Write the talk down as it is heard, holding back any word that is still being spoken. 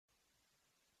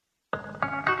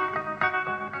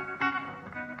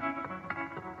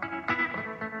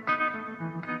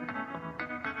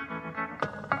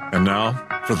And now,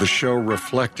 for the show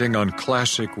reflecting on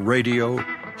classic radio,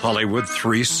 Hollywood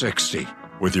 360,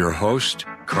 with your host,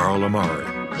 Carl Amari.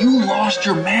 You lost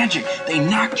your magic. They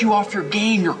knocked you off your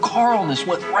game. Your Carlness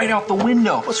went right out the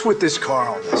window. What's with this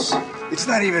Carlness? It's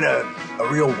not even a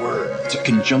real word. It's a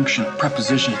conjunction, a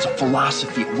preposition. It's a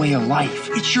philosophy, a way of life.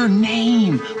 It's your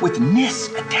name with ness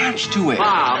attached to it.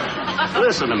 Bob,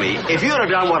 listen to me. If you'd have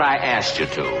done what I asked you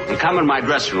to and come in my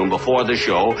dressing room before the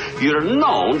show, you'd have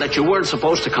known that you weren't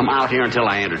supposed to come out here until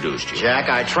I introduced you. Jack,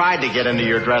 I tried to get into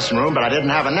your dressing room, but I didn't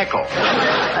have a nickel.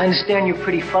 I understand you're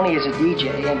pretty funny as a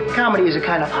DJ, and comedy is a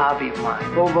kind of hobby of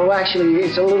mine. Well, actually,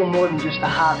 it's a little more than just a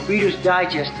hobby. Reader's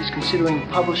Digest is considering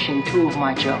publishing 2 of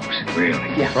my jokes. Really?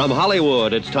 Yeah. From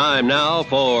Hollywood, it's time now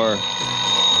for...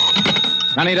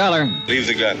 $20. Leave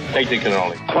the gun. Take the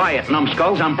cannoli. Quiet,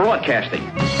 numbskulls. I'm broadcasting.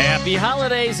 Happy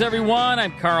holidays, everyone.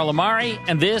 I'm Carl Amari,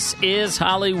 and this is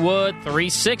Hollywood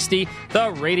 360,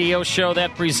 the radio show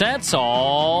that presents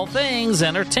all things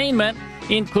entertainment,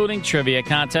 including trivia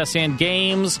contests and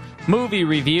games, movie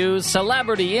reviews,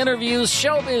 celebrity interviews,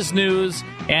 showbiz news,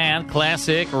 and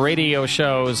classic radio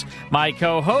shows. My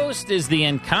co-host is the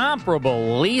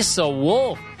incomparable Lisa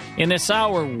Wolf. In this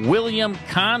hour, William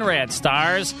Conrad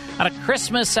stars on a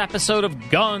Christmas episode of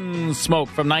Gunsmoke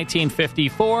from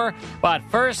 1954. But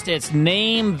first, it's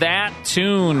Name That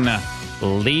Tune.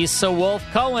 Lisa Wolf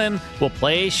Cohen will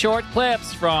play short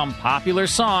clips from popular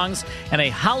songs, and a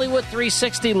Hollywood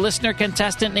 360 listener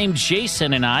contestant named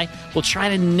Jason and I will try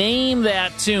to name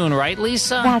that tune. Right,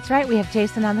 Lisa? That's right. We have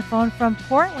Jason on the phone from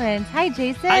Portland. Hi,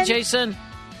 Jason. Hi, Jason.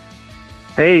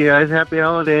 Hey, guys. Happy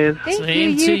holidays. Thank Same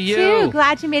you. to You you. too.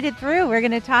 Glad you made it through. We're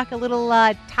going to talk a little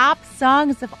top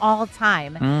songs of all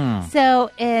time. So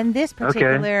in this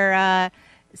particular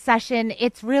session,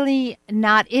 it's really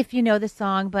not if you know the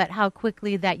song, but how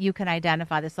quickly that you can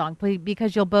identify the song,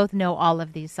 because you'll both know all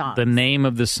of these songs. The name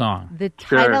of the song. The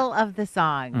title of the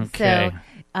song. Okay.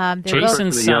 So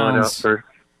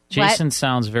Jason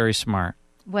sounds very smart.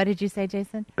 What did you say,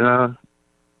 Jason?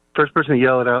 First person to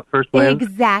yell it out first wins.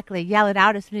 Exactly. Yell it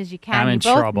out as soon as you can. I'm in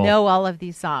both trouble. know all of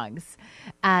these songs.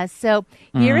 So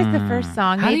here is the first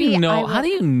song. How do you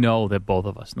know that both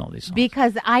of us know these songs?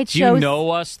 Because I chose... Do you know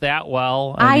us that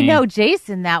well? I know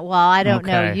Jason that well. I don't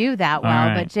know Okay. you that well, All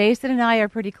right. but Jason and I are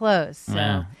pretty close. So,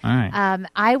 Yeah. All right.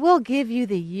 I will give you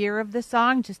the year of the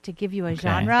song just to give you a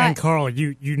genre. And Carl,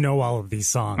 you know all of these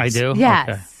songs. I do? Yes.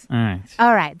 Okay. All right.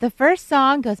 All right. The first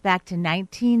song goes back to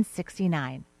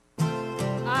 1969.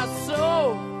 I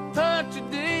saw her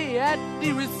today at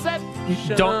the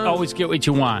reception. Don't always get what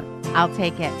you want. I'll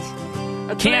take it.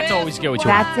 Can't always get what you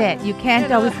want. That's it. You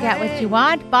can't always get what you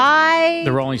want by...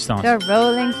 The Rolling Stones. The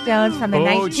Rolling Stones from the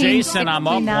 1969 Jason, I'm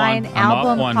up one. I'm up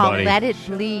album one, called buddy. Let It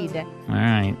Bleed. All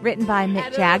right. Written by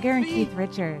Mick Jagger and Keith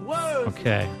Richards.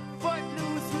 Okay.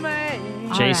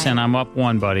 All Jason, right. I'm up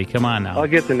one, buddy. Come on now. I'll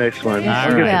get the next one. Yes,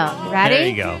 All you right. will. You ready? There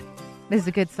you go. This is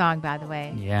a good song, by the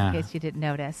way. Yeah. In case you didn't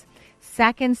notice.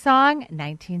 Second song,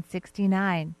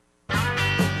 1969.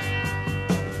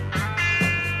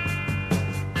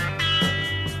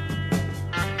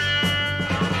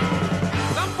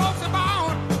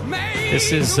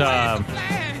 This is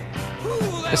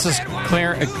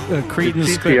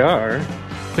Creedence. CPR.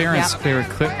 Clearance. Yep.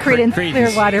 Creedence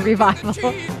Clearwater Revival.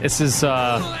 This is It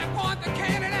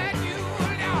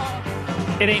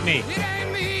Ain't Me.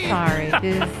 Sorry.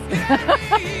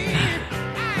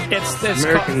 It's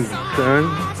American Son.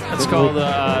 It's called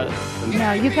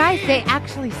No, you guys, they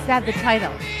actually said the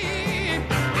title.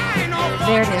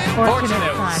 There it is. Fortunate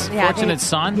Son. Yeah, Fortunate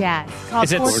Son? Yes. Called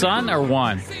Is it Fortunate Son or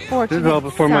One? Fortunate This is all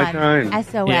before my Son. time.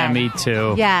 S-O-N. Yeah, me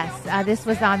too. Yes. This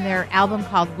was on their album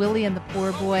called Willie and the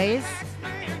Poor Boys.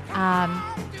 Yeah,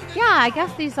 I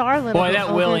guess these are a little Boy, bit that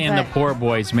older, Willie and the but- Poor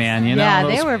Boys, man. You know, Yeah,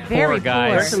 those they were very poor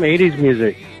guys. There's some 80s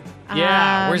music.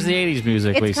 Yeah, where's the 80s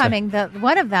music, It's Lisa? coming.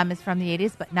 One of them is from the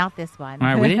 80s, but not this one. All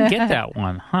right, we didn't get that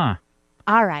one, huh?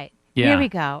 All right. Yeah. Here we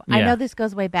go. I Yeah. know this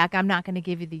goes way back. I'm not going to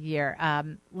give you the year.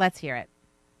 Let's hear it.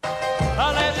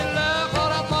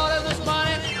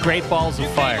 Great Balls of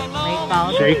Fire. Great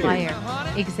Balls of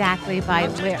Fire. Exactly, by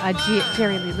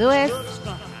Jerry Lee Lewis.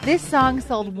 This song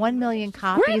sold 1 million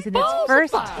copies in its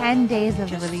first 10 days of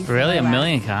the release. Really? in the A US.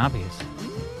 million copies?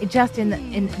 Just in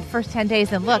the first 10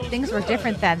 days. And look, things were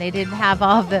different then. They didn't have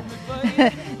all the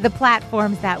the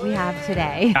platforms that we have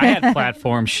today. I had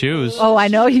platform shoes. Oh, I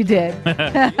know you did. They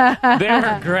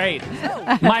were great.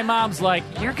 My mom's like,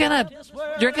 you're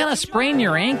gonna sprain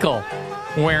your ankle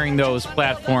wearing those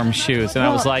platform shoes. And I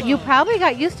was like, you probably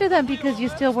got used to them because you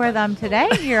still wear them today.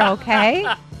 You're okay.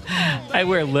 I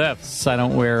wear lifts. I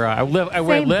don't wear. I wear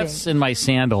Same lifts thing. in my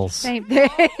sandals. Same thing.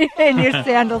 In your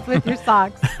sandals with your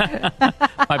socks.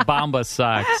 My Bomba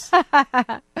socks.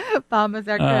 Bombas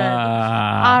are good.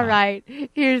 All right.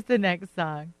 Here's the next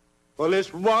song. Well,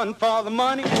 it's 1 for the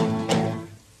money,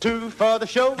 2 for the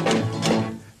show,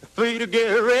 3 to get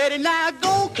ready. Now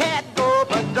go, cat, go,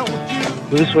 but don't you.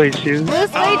 Blue Suede Shoes. Blue Suede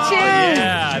Shoes.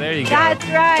 Yeah, there you go. That's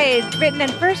right. It's written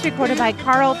and first recorded by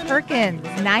Carl Perkins,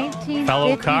 1955.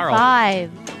 Fellow Carl.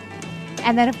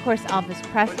 And then, of course, Elvis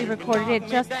Presley recorded it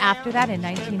just after that in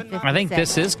 1956. I think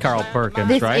this is Carl Perkins,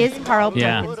 This right? is Carl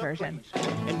Yeah. Perkins' version.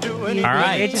 All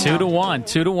right, 2-1,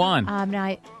 2-1. Now,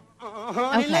 okay.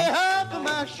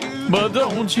 But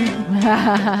don't you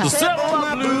sell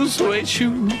my blue suede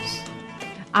shoes?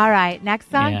 All right, next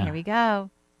song. Yeah. Here we go.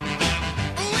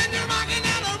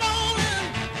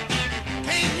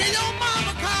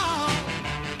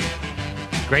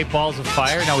 Great Balls of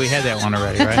Fire? No, we had that one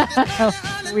already,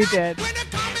 right? We did.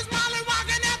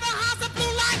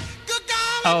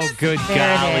 Oh, good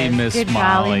There golly, it is. Miss Good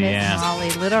Molly. golly, Miss Yeah. Molly.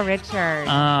 Little Richard.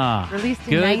 Released in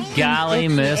good 1958. golly,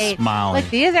 Miss Molly. Look,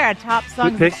 these are our top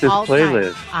songs picked of this all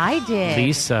playlist? time. I did.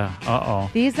 Lisa. Uh-oh.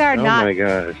 These are Oh not. my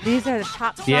gosh. These are the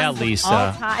top songs Yeah, of all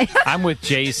Lisa. time. I'm with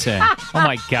Jason. Oh,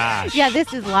 my gosh. Yeah,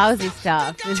 this is lousy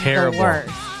stuff. This Terrible. is the worst.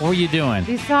 What were you doing?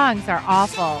 These songs are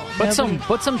awful. Put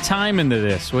some time into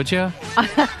this, would you? All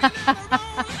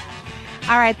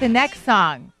right, the next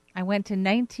song. I went to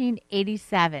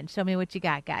 1987. Show me what you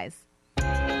got, guys.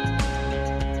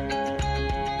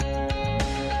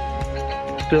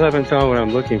 Still haven't found what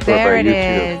I'm looking for There by it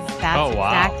YouTube. is. That's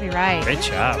exactly right. Great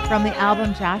job. From the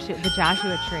album Joshua, The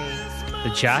Joshua Tree.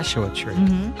 The Joshua Tree.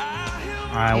 Mm-hmm.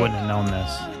 I wouldn't have known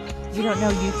this. You don't know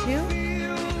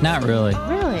U2? Not really.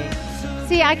 Really?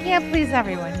 See, I can't please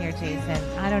everyone here, Jason.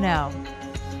 I don't know.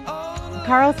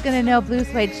 Carl's going to know Blue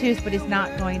Suede Shoes, but he's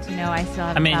not going to know I still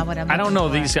haven't found what I'm I don't know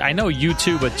looking for. these. I know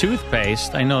YouTube, a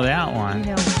toothpaste. I know that one. You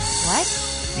know what?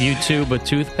 YouTube, a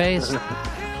toothpaste.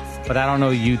 But I don't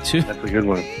know YouTube. That's a good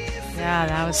one. Yeah,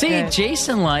 that was See, good.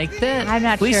 Jason liked it. I'm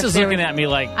not sure if Lisa's there looking was- at me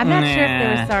like, I'm not sure if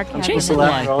there was nah. sarcasm Jason in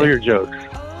liked that. All it. your jokes.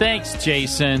 Thanks,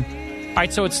 Jason. All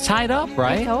right, so it's tied up,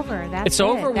 right? It's over. That's It's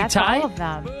over? We That's tied? all of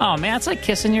them. Oh, man, it's like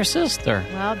kissing your sister.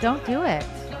 Well, don't do it.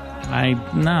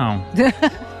 No.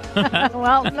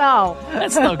 Well, no.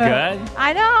 That's no good.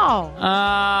 I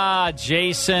know.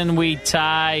 Jason, we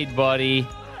tied, buddy.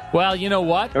 Well, you know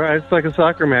what? All right, it's like a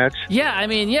soccer match. Yeah, I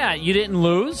mean, you didn't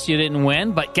lose, you didn't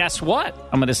win, but guess what?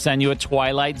 I'm going to send you a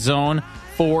Twilight Zone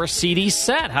 4 CD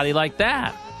set. How do you like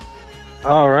that?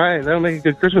 All right, that'll make a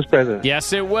good Christmas present.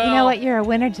 Yes, it will. You know what? You're a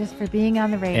winner just for being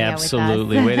on the radio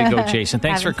Absolutely. with us. Way to go, Jason.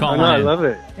 Thanks for Having calling Oh, no, I in. love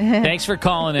it. Thanks for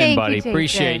calling in, Thank buddy. you, Jason.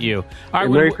 Appreciate you. All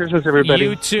And Merry Christmas, everybody.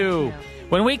 You too.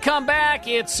 When we come back,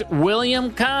 it's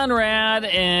William Conrad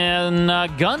and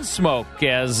Gunsmoke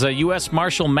as U.S.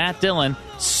 Marshal Matt Dillon.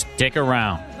 Stick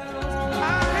around.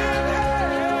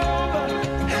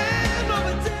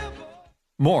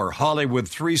 More Hollywood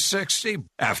 360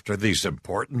 after these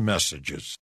important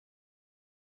messages.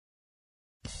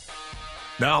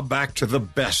 Now back to the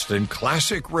best in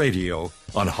classic radio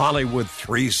on Hollywood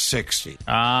 360.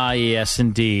 Ah, yes,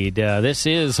 indeed. This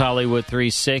is Hollywood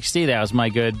 360. That was my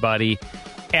good buddy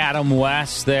Adam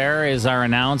West. There is our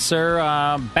announcer,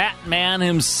 Batman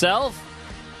himself.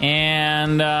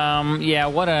 And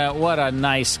what a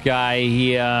nice guy.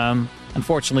 He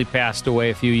unfortunately passed away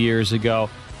a few years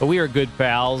ago, but we were good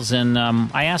pals. And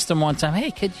I asked him one time,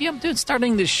 "Hey,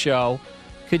 starting this show,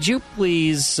 could you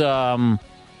please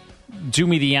do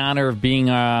me the honor of being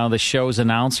the show's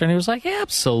announcer?" And he was like,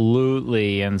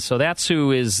 "Absolutely." And so that's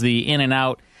who is the in and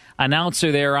out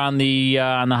announcer there on the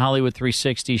Hollywood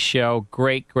 360 show.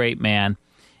 Great man,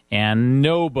 and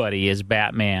nobody is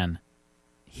Batman.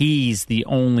 He's the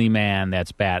only man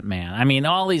that's Batman. I mean,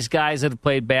 all these guys that have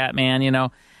played Batman,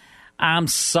 I'm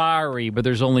sorry, but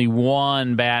there's only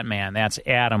one Batman. That's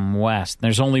Adam West.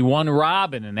 There's only one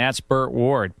Robin, and that's Burt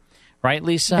Ward. Right,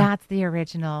 Lisa? That's the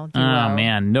original duo. Oh,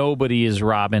 man. Nobody is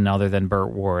Robin other than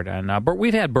Burt Ward. And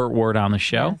we've had Burt Ward on the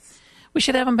show. Yes. We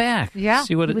should have him back. Yeah,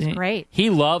 See what he was great. He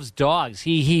loves dogs.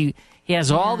 He has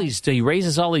all these. He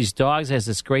raises all these dogs. Has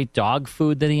this great dog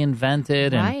food that he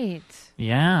invented. And, Right.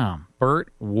 yeah, Burt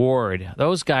Ward.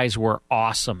 Those guys were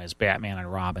awesome as Batman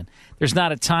and Robin. There's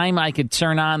not a time I could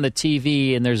turn on the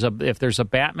TV and if there's a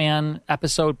Batman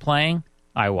episode playing,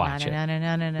 I watch it.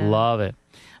 No. Love it.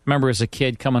 Remember as a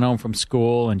kid coming home from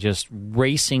school and just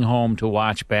racing home to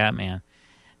watch Batman.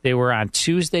 They were on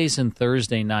Tuesdays and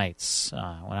Thursday nights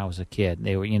when I was a kid.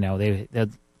 They were,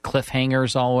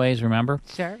 cliffhangers always, remember?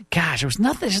 Sure. Gosh, there's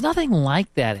nothing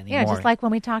like that anymore. Yeah, just like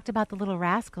when we talked about the Little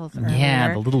Rascals earlier.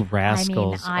 Yeah, the Little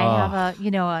Rascals. I mean, I have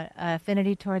a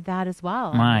affinity toward that as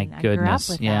well. My goodness, I grew up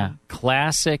with them.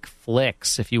 Classic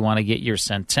flicks. If you want to get your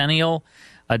centennial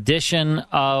edition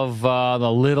of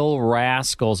the Little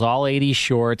Rascals, all 80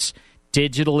 shorts,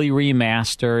 digitally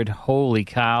remastered. Holy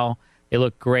cow. They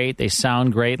look great. They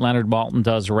sound great. Leonard Maltin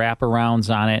does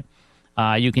wraparounds on it.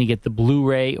 You can get the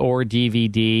Blu-ray or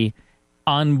DVD.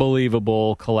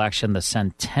 Unbelievable collection, the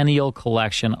Centennial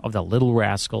Collection of the Little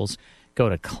Rascals. Go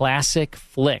to Classic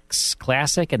Flicks,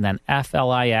 Classic and then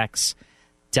FLIX.com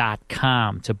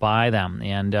to buy them.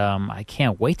 And I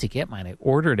can't wait to get mine. I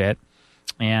ordered it,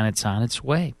 and it's on its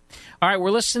way. All right,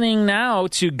 we're listening now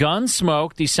to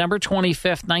Gunsmoke, December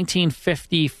 25th,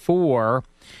 1954.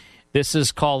 This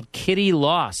is called Kitty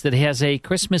Lost. It has a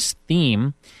Christmas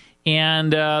theme,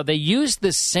 and they used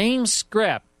the same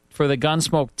script for the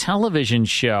Gunsmoke television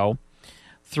show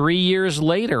 3 years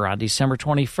later on December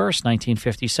 21st,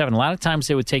 1957. A lot of times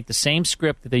they would take the same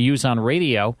script that they use on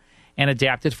radio and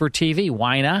adapt it for TV.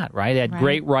 Why not, right? They had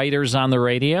great writers on the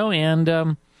radio,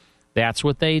 and that's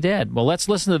what they did. Well, let's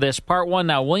listen to this. Part 1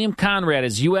 now. William Conrad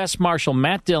is U.S. Marshal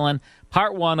Matt Dillon,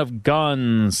 Part 1 of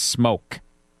Gunsmoke.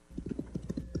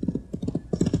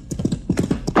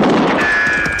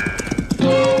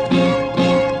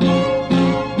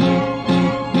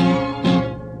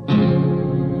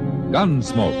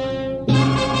 Gunsmoke.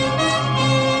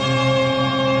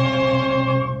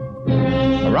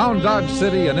 Around Dodge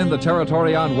City and in the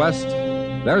territory on West,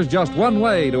 there's just one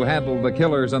way to handle the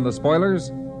killers and the spoilers,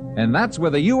 and that's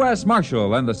with a U.S.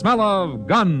 Marshal and the smell of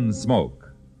Gunsmoke.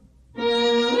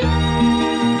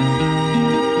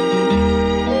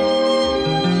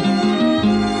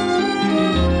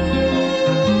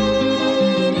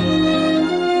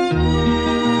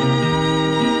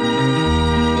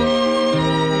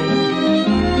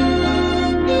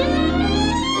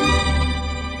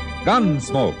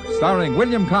 Gunsmoke, starring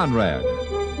William Conrad.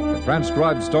 The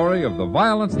transcribed story of the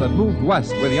violence that moved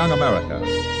west with young America.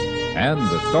 And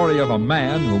the story of a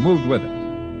man who moved with it.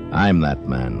 I'm that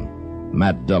man.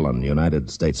 Matt Dillon, United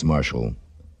States Marshal.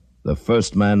 The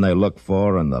first man they look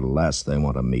for and the last they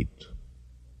want to meet.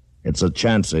 It's a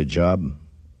chancy job,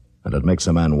 and it makes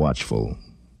a man watchful.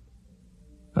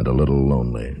 And a little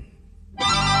lonely.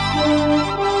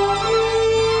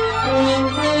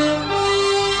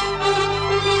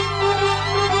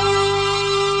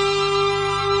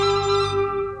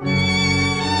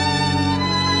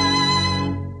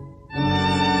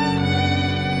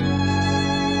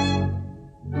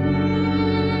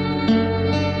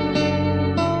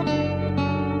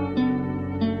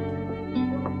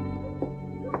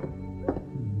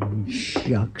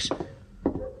 Shucks.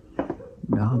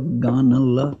 Doggone the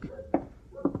luck.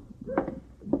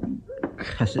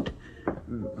 Cuss it.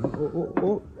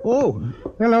 Oh,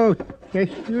 hello,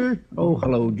 Chester. Oh,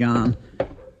 hello, John.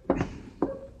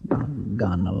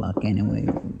 Doggone the luck, anyway.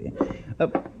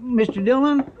 Mr.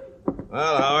 Dillon?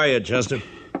 Well, how are you, Chester?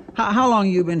 How long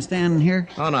you been standing here?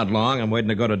 Oh, not long. I'm waiting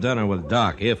to go to dinner with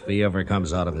Doc, if he ever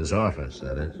comes out of his office,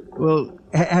 that is. Well,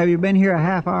 have you been here a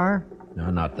half hour? No,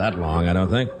 not that long, I don't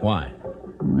think. Why?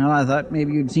 Well, I thought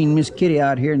maybe you'd seen Miss Kitty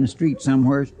out here in the street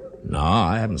somewhere. No,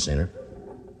 I haven't seen her.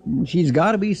 She's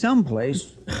got to be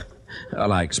someplace.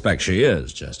 Well, I expect she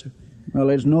is, Chester. Well,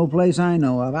 there's no place I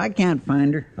know of. I can't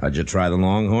find her. Did you try the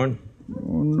Longhorn?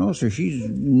 Oh, no, sir. She's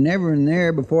never in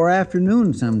there before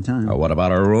afternoon sometime. Oh, what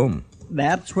about her room?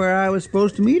 That's where I was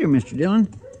supposed to meet her, Mr.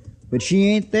 Dillon. But she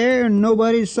ain't there and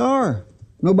nobody saw her.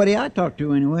 Nobody I talked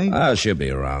to, anyway. She'll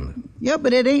be around. Yeah,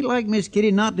 but it ain't like Miss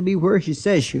Kitty not to be where she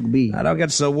says she'll be. I don't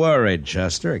get so worried,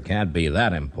 Chester. It can't be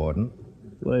that important.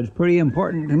 Well, it's pretty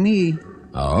important to me.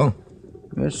 Oh?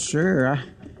 Yes, sir.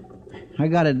 I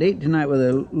got a date tonight with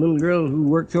a little girl who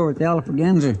works over at the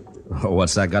Alfraganza. Oh,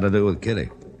 what's that got to do with Kitty?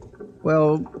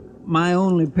 Well, my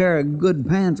only pair of good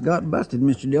pants got busted,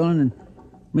 Mr. Dillon, and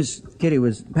Miss Kitty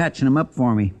was patching them up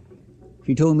for me.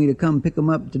 She told me to come pick them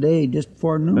up today just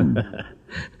before noon.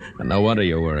 No wonder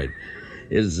you're worried.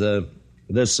 Is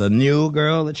this a new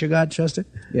girl that you got, Chester?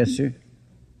 Yes, sir.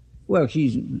 Well,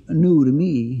 she's new to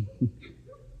me.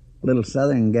 Little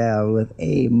southern gal with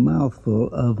a mouthful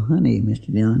of honey,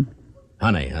 Mr. Dillon.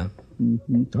 Honey, huh?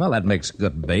 Mm-hmm. Well, that makes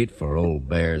good bait for old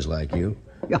bears like you.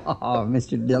 Oh,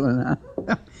 Mr. Dillon,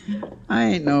 I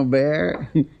ain't no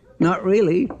bear. Not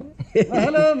really.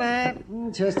 Hello, Matt.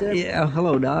 Chester. Yeah,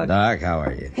 hello, Doc. Doc, how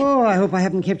are you? Oh, I hope I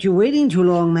haven't kept you waiting too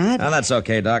long, Matt. Well, that's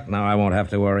okay, Doc. Now I won't have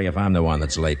to worry if I'm the one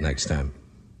that's late next time.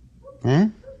 Huh?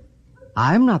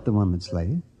 I'm not the one that's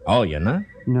late. Oh, you're not?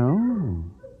 No.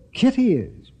 Kitty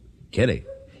is. Kitty?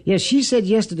 Yes, she said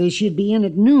yesterday she'd be in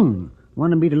at noon.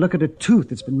 Wanted me to look at a tooth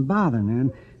that's been bothering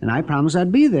her, and I promised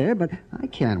I'd be there, but I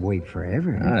can't wait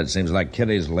forever. It seems like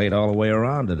Kitty's late all the way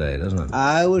around today, doesn't it?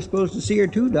 I was supposed to see her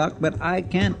too, Doc, but I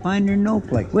can't find her no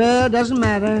place. Well, it doesn't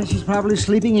matter. She's probably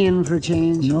sleeping in for a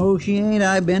change. No, she ain't.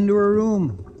 I've been to her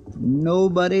room.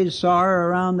 Nobody saw her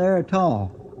around there at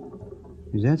all.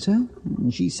 Is that so?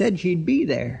 And she said she'd be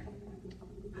there.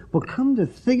 Well, come to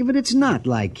think of it, it's not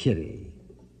like Kitty.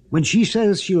 When she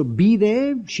says she'll be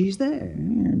there, she's there.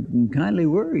 It kindly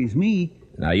worries me.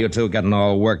 Now, you two getting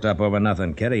all worked up over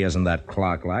nothing. Kitty isn't that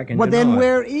clock-like. Well, then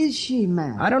where is she,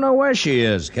 Matt? I don't know where she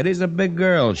is. Kitty's a big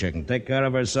girl. She can take care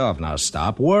of herself. Now,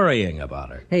 stop worrying about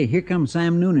her. Hey, here comes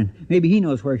Sam Noonan. Maybe he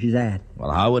knows where she's at.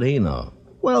 Well, how would he know?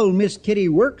 Well, Miss Kitty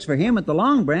works for him at the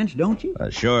Long Branch, don't she?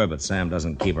 Sure, but Sam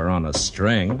doesn't keep her on a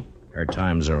string. Her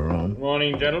times are her own.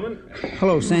 Morning, gentlemen.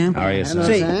 Hello, Sam. How are you, Sam?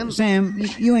 Hello, Sam. Sam,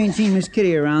 you ain't seen Miss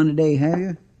Kitty around today, have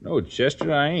you? No,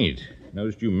 Chester, I ain't.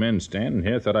 Noticed you men standing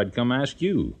here. Thought I'd come ask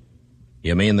you.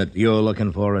 You mean that you're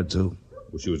looking for her, too?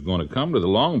 Well, she was going to come to the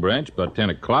Long Branch about 10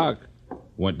 o'clock.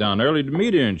 Went down early to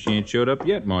meet her, and she ain't showed up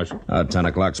yet, Marshal. 10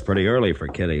 o'clock's pretty early for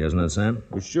Kitty, isn't it, Sam?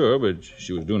 Well, sure, but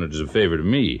she was doing it as a favor to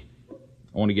me.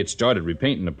 I want to get started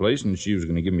repainting the place, and she was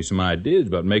going to give me some ideas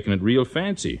about making it real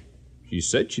fancy. She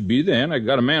said she'd be there, and I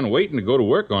got a man waiting to go to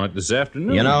work on it this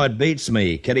afternoon. You know, it beats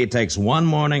me. Kitty takes one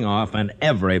morning off, and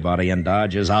everybody in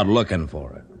Dodge is out looking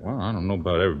for it. Well, I don't know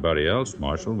about everybody else,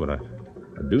 Marshal, but I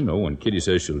do know when Kitty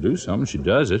says she'll do something, she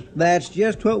does it. That's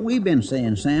just what we've been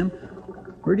saying, Sam.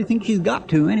 Where do you think she's got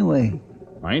to, anyway?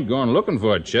 I ain't going looking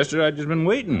for it, Chester. I've just been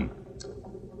waiting.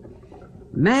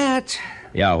 Matt.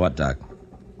 Yeah, what, Doc?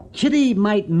 Kitty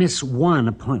might miss one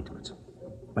appointment,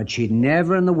 but she'd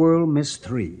never in the world miss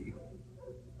 3.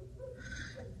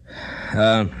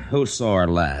 Who saw her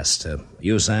last?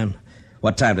 You, Sam?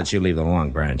 What time did she leave the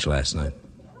Long Branch last night?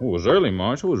 Well, it was early,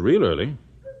 Marshal. It was real early.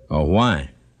 Oh,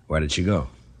 why? Where did she go?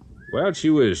 Well, she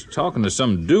was talking to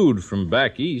some dude from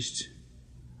back east.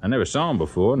 I never saw him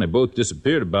before, and they both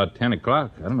disappeared about 10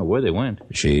 o'clock. I don't know where they went.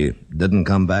 She didn't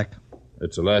come back?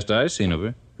 That's the last I seen of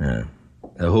her. Yeah.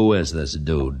 Who is this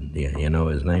dude? You know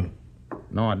his name?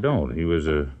 No, I don't. He was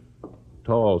a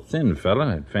tall, thin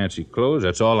fella, had fancy clothes.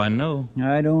 That's all I know.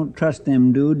 I don't trust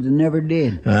them dudes and never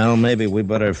did. Well, maybe we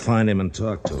better find him and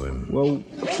talk to him. Well,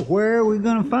 where are we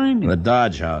going to find him? The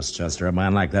Dodge House, Chester. A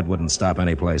man like that wouldn't stop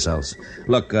any place else.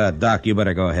 Look, Doc, you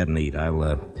better go ahead and eat.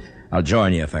 I'll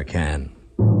join you if I can.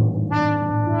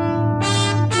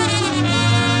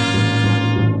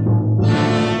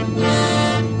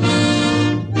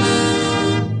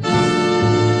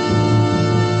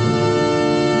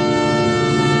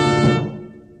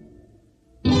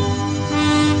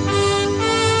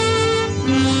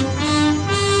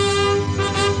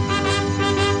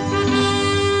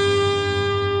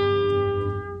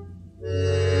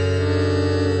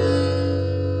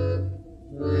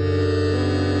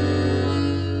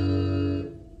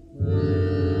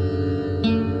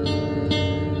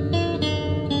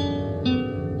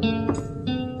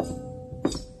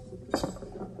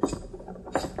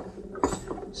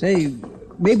 Say,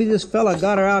 maybe this fella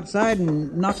got her outside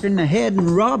and knocked her in the head and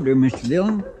robbed her, Mr.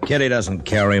 Dillon. Kitty doesn't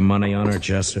carry money on her,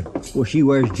 Chester. Well, she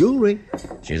wears jewelry.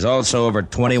 She's also over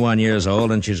 21 years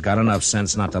old, and she's got enough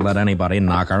sense not to let anybody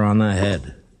knock her on the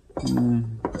head.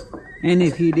 And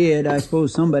if he did, I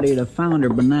suppose somebody'd have found her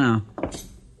by now.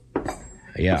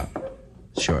 Yeah,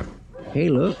 sure. Hey,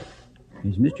 look.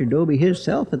 There's Mr. Doby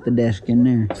himself at the desk in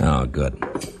there. Oh, good.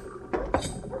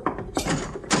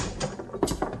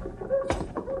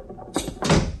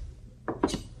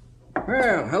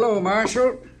 Well, hello,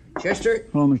 Marshal. Chester.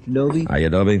 Hello, Mr. Doby. Are you,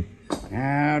 Doby?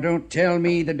 Now, don't tell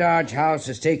me the Dodge House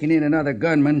has taken in another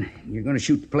gunman. You're going to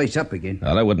shoot the place up again.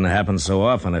 Well, that wouldn't happen so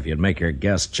often if you'd make your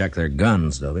guests check their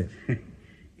guns, Doby.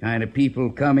 Kind of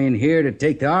people come in here to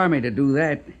take the army to do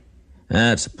that.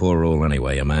 That's a poor rule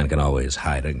anyway. A man can always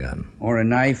hide a gun. Or a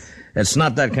knife. It's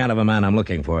not that kind of a man I'm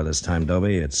looking for this time,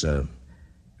 Doby. It's an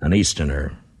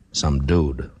Easterner. Some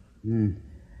dude.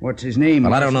 What's his name?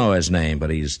 Well, I don't know his name, but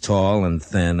he's tall and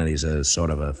thin, and he's a sort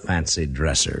of a fancy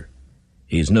dresser.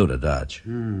 He's new to Dodge.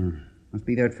 Must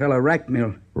be that fella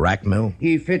Rackmill. Rackmill?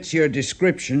 He fits your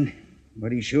description,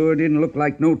 but he sure didn't look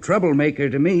like no troublemaker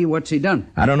to me. What's he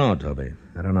done? I don't know, Toby.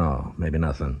 I don't know. Maybe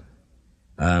nothing.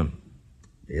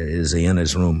 Is he in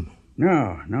his room?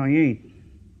 No, he ain't.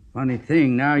 Funny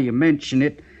thing, now you mention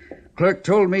it. Clerk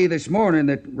told me this morning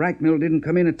that Rackmill didn't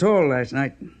come in at all last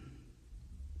night.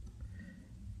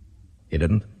 He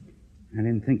didn't? I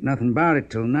didn't think nothing about it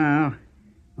till now.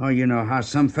 Oh, you know how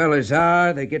some fellas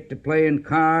are. They get to playing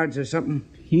cards or something.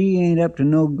 He ain't up to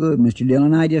no good, Mr.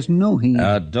 Dillon. I just know he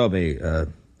ain't. Doby,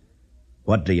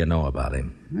 What do you know about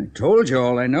him? I told you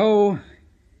all I know.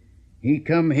 He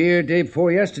come here day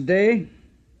before yesterday.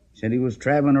 Said he was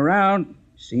traveling around,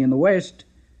 seeing the West.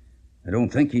 I don't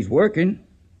think he's working.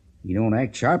 He don't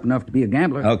act sharp enough to be a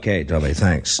gambler. Okay, Toby,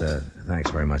 thanks.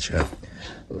 Thanks very much.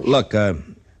 Look,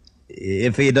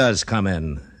 if he does come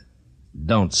in,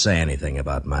 don't say anything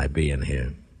about my being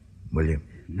here, will you?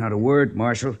 Not a word,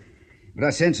 Marshal. But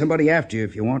I'll send somebody after you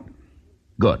if you want.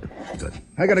 Good.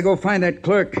 I gotta go find that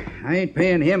clerk. I ain't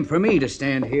paying him for me to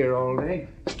stand here all day.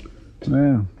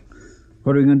 Well,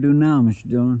 what are we going to do now, Mr.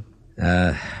 Dillon?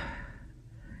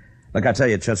 Look, I tell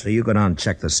you, Chester, you go down and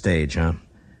check the stage, huh?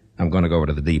 I'm going to go over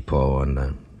to the depot,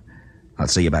 and I'll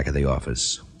see you back at the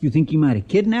office. You think you might have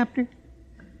kidnapped her?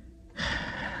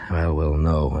 Well, we'll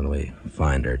know when we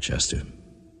find her, Chester.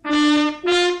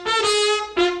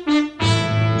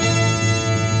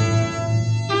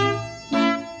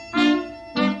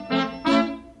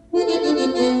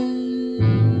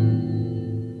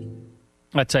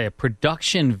 I tell you,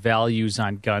 production values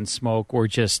on Gunsmoke were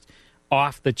just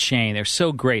off the chain. They're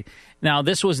so great. Now,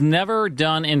 this was never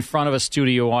done in front of a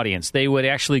studio audience. They would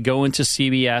actually go into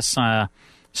CBS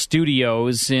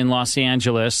studios in Los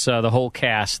Angeles, the whole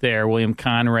cast there, William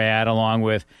Conrad, along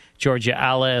with Georgia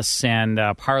Ellis and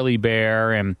Parley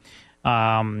Bear and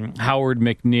Howard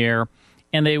McNear.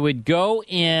 And they would go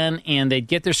in and they'd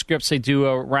get their scripts. They'd do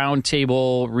a round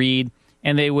table read.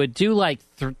 And they would do like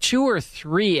 2 or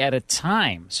 3 at a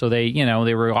time. So they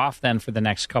were off then for the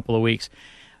next couple of weeks.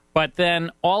 But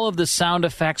then all of the sound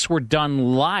effects were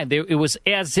done live. It was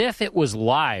as if it was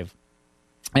live.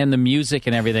 And the music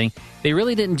and everything. They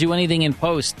really didn't do anything in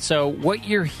post. So what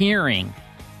you're hearing,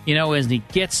 as he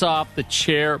gets off the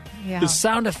chair, the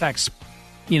sound effects,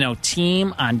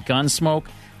 team on Gunsmoke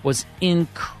was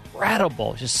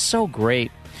incredible. Just so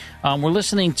great. We're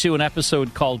listening to an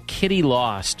episode called Kitty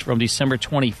Lost from December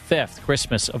 25th,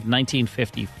 Christmas of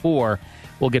 1954.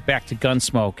 We'll get back to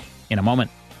Gunsmoke in a moment.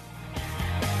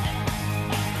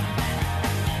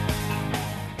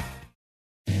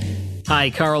 Hi,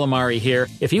 Carl Amari here.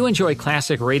 If you enjoy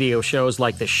classic radio shows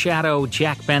like The Shadow,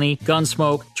 Jack Benny,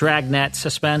 Gunsmoke, Dragnet,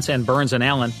 Suspense, and Burns &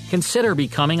 Allen, consider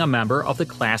becoming a member of the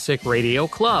Classic Radio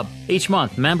Club. Each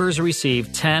month, members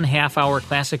receive 10 half-hour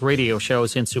classic radio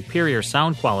shows in superior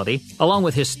sound quality, along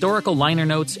with historical liner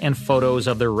notes and photos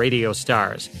of the radio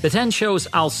stars. The 10 shows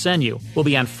I'll send you will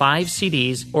be on 5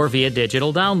 CDs or via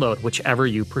digital download, whichever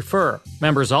you prefer.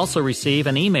 Members also receive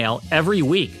an email every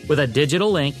week with a digital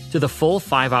link to the full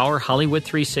 5-hour Hollywood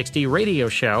 360 radio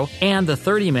show and the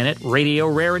 30-minute Radio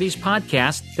Rarities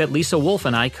podcast that Lisa Wolf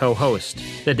and I co-host.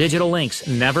 The digital links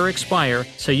never expire,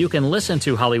 so you can listen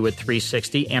to Hollywood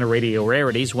 360 and Radio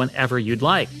Rarities whenever you'd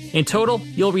like. In total,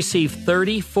 you'll receive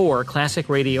 34 classic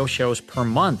radio shows per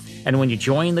month, and when you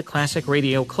join the Classic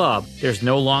Radio Club, there's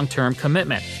no long-term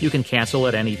commitment. You can cancel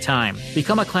at any time.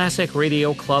 Become a Classic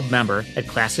Radio Club member at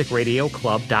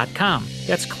ClassicRadioClub.com.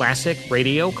 That's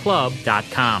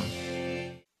ClassicRadioClub.com.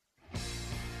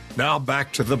 Now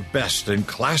back to the best in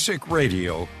classic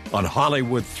radio on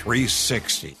Hollywood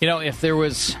 360. If there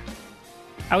was,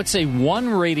 I would say, one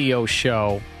radio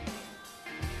show,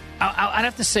 I'd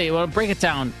have to say, well, break it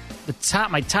down.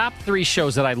 My top 3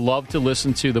 shows that I love to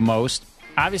listen to the most,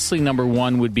 obviously number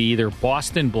 1 would be either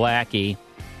Boston Blackie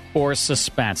or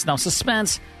Suspense. Now,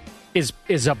 Suspense is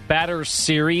a better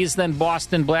series than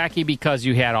Boston Blackie because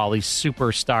you had all these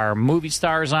superstar movie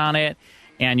stars on it.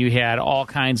 And you had all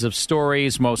kinds of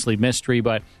stories, mostly mystery,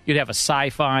 but you'd have a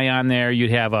sci-fi on there. You'd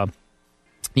have a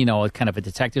kind of a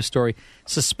detective story.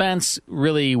 Suspense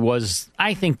really was,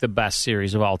 I think, the best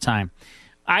series of all time.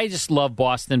 I just love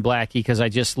Boston Blackie because I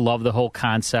just love the whole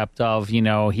concept of,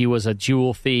 he was a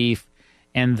jewel thief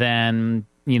and then,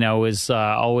 is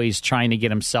always trying to get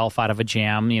himself out of a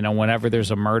jam. Whenever there's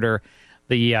a murder,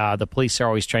 the police are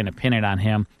always trying to pin it on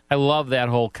him. I love that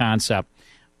whole concept.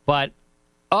 But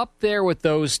up there with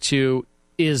those two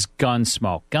is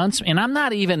Gunsmoke. And I'm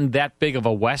not even that big of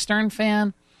a Western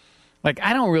fan. Like,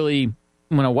 I don't really,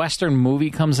 when a Western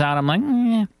movie comes out, I'm like,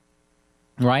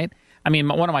 right? I mean,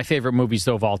 one of my favorite movies,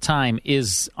 though, of all time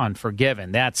is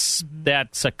Unforgiven. That's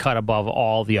a cut above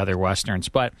all the other Westerns.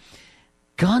 But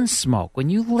Gunsmoke, when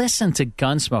you listen to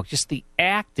Gunsmoke, just the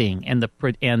acting and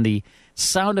the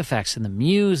sound effects and the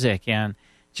music and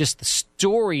just the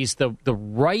stories, the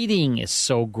writing is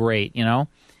so great,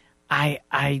 I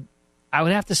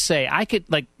would have to say I could,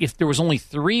 if there was only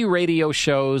 3 radio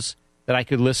shows that I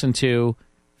could listen to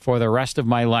for the rest of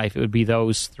my life, it would be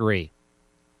those 3.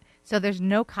 So there's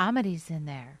no comedies in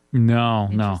there. No.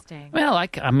 Interesting. Well,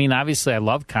 obviously I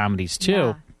love comedies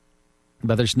too.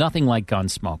 But there's nothing like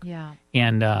Gunsmoke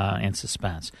and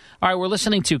suspense. All right, we're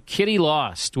listening to Kitty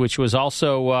Lost, which was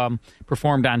also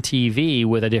performed on TV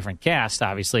with a different cast,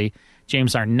 obviously.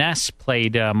 James Arness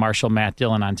played Marshal Matt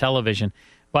Dillon on television.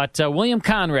 But William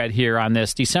Conrad here on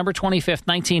this, December 25th,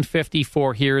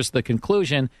 1954. Here's the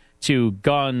conclusion to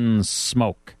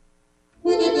Gunsmoke.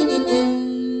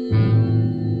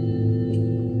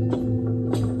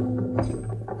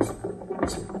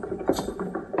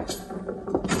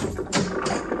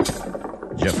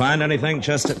 Did you find anything,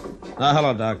 Chester?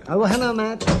 Hello, Doc. Oh, hello,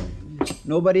 Matt.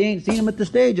 Nobody ain't seen him at the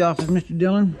stage office, Mr.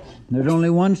 Dillon. There's only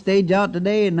one stage out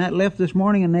today, and that left this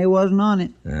morning, and they wasn't on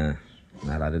it.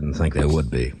 Matt, I didn't think there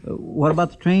would be. What about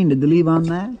the train? Did they leave on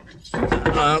that?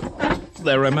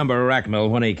 They remember Rackmill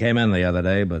when he came in the other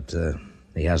day, but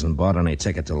he hasn't bought any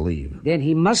ticket to leave. Then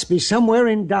he must be somewhere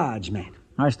in Dodge, Matt.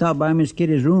 I stopped by Miss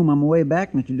Kitty's room on my way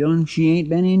back, Mr. Dillon. She ain't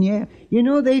been in yet. You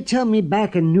know, they tell me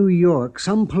back in New York,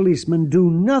 some policemen do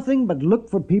nothing but look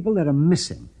for people that are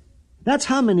missing. That's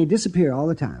how many disappear all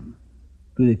the time.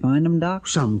 Do they find them, Doc?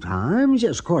 Sometimes,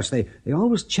 yes. Of course, they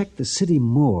always check the city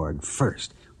morgue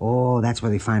first. Oh, that's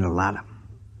where they find a lot of them.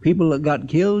 People that got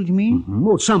killed, you mean? Mm-hmm.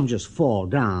 Well, some just fall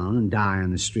down and die on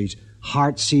the streets.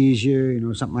 Heart seizure,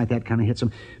 something like that kind of hits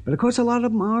them. But, of course, a lot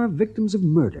of them are victims of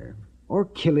murder. Or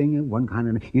killing of one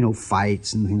kind of,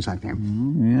 fights and things like that.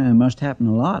 Yeah, it must happen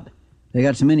a lot. They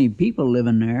got so many people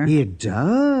living there. It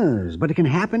does, but it can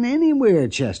happen anywhere,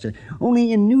 Chester.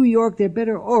 Only in New York, they're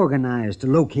better organized to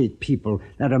locate people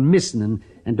that are missing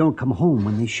and don't come home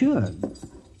when they should.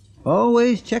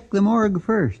 Always check the morgue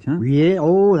first, huh? Yeah,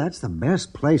 that's the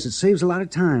best place. It saves a lot of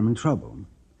time and trouble.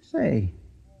 Say,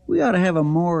 we ought to have a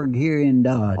morgue here in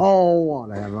Dodge. Oh,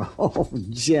 whatever. Oh,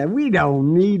 Jeff, we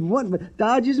don't need one, but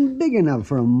Dodge isn't big enough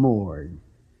for a morgue.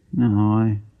 No,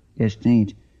 I guess it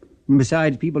ain't. And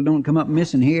besides, people don't come up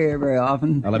missing here very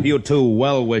often. Well, if you two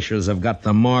well-wishers have got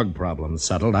the morgue problem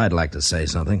settled, I'd like to say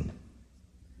something.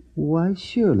 Why,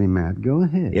 surely, Matt. Go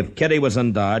ahead. If Kitty was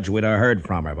in Dodge, we'd have heard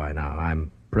from her by now.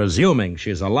 I'm presuming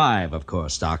she's alive, of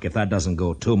course, Doc, if that doesn't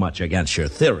go too much against your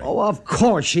theory. Oh, of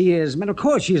course she is, man. Of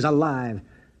course she's alive.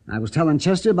 I was telling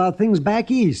Chester about things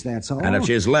back east, that's all. And if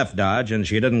she's left Dodge and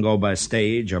she didn't go by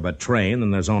stage or by train,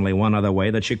 then there's only one other way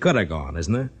that she could have gone,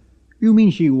 isn't there? You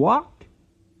mean she walked?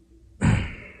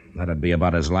 That'd be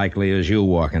about as likely as you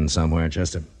walking somewhere,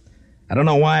 Chester. I don't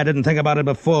know why I didn't think about it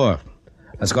before.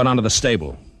 Let's go down to the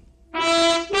stable.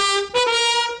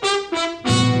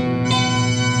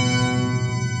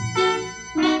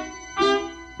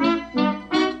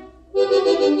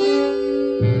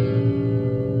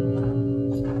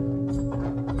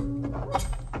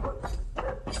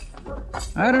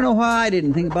 I don't know why I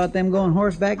didn't think about them going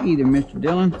horseback either, Mr.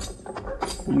 Dillon.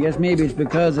 I guess maybe it's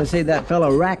because I say that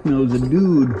fellow Rackmill's a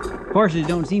dude. Horses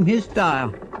don't seem his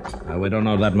style. We don't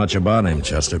know that much about him,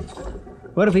 Chester.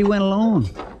 What if he went alone?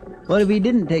 What if he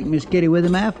didn't take Miss Kitty with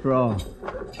him after all?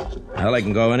 Well, he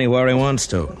can go anywhere he wants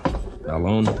to.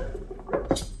 Alone.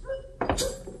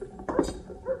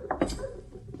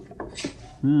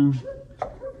 Well,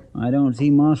 I don't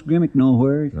see Moss Grimmick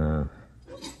nowhere. No.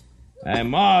 Hey,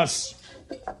 Moss!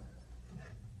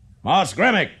 Moss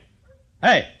Grimmick!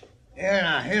 Hey! Here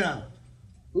now.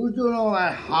 Who's doing all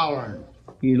that hollering?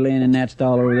 He's laying in that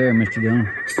stall over there, Mr. Dillon.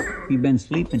 He's been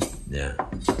sleeping. Yeah.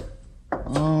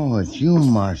 Oh, it's you,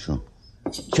 Marshal.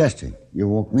 Chester, you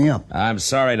woke me up. I'm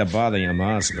sorry to bother you,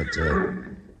 Moss, but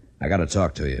I gotta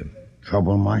talk to you.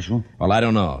 Trouble, Marshal? Well, I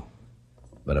don't know.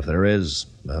 But if there is,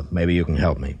 maybe you can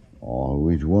help me.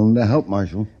 Always willing to help,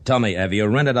 Marshal. Tell me, have you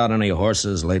rented out any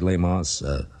horses lately, Moss?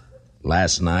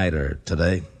 Last night or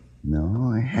today?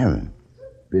 No, I haven't.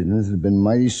 Business has been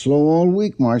mighty slow all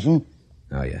week, Marshal.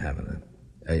 No, you haven't.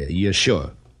 You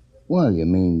sure? Well, you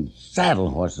mean saddle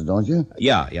horses, don't you?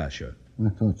 Yeah, sure. I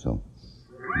thought so.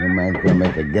 No man's gonna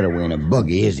make a getaway in a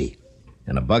buggy, is he?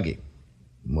 In a buggy?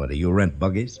 What, do you rent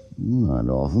buggies? Not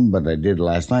often, but I did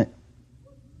last night.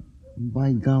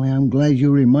 By golly, I'm glad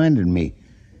you reminded me.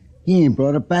 He ain't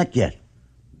brought it back yet.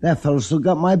 That fellow still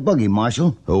got my buggy,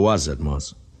 Marshal. Who was it,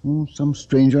 Moss? Oh, some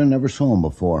stranger I never saw him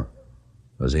before.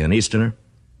 Was he an Easterner?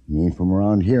 He ain't from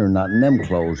around here, not in them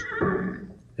clothes.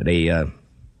 Did he, have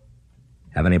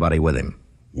anybody with him?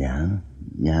 Yeah,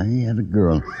 he had a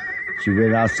girl. She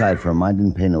waited outside for him. I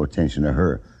didn't pay no attention to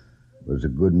her. It was a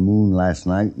good moon last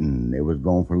night, and they was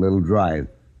going for a little drive.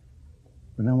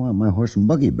 But I want my horse and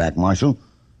buggy back, Marshal.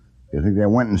 You think they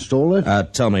went and stole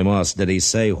it? Tell me, Moss, did he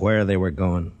say where they were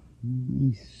going?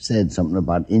 He said something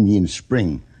about Indian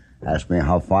Spring. Asked me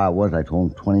how far it was. I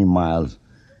told him 20 miles.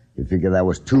 He figured that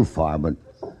was too far, but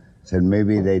said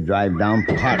maybe they drive down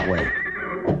part way.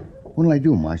 What'll I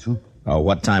do, Marshal? Oh,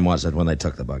 what time was it when they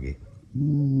took the buggy?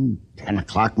 10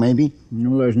 o'clock, maybe?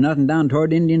 Well, there's nothing down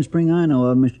toward Indian Spring I know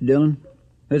of, Mr. Dillon.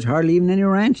 There's hardly even any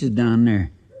ranches down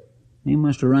there. They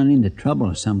must have run into trouble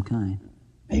of some kind.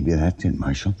 Maybe that's it,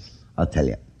 Marshal. I'll tell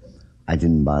you. I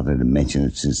didn't bother to mention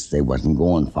it since they wasn't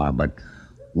going far, but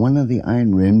one of the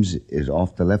iron rims is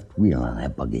off the left wheel on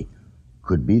that buggy.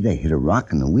 Could be they hit a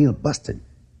rock and the wheel busted.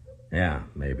 Yeah,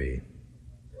 maybe.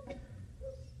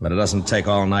 But it doesn't take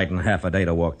all night and half a day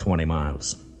to walk 20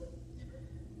 miles.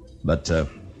 But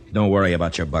don't worry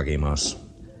about your buggy, Moss.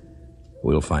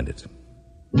 We'll find it.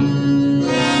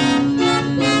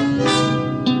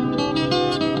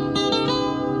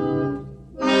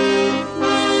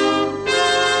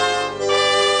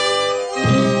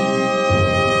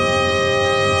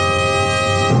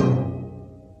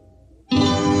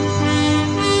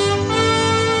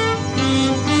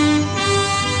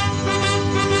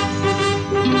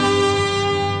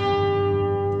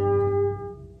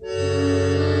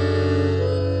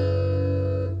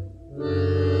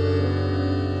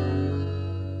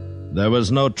 There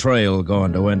was no trail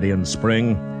going to Indian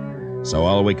Spring, so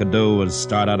all we could do was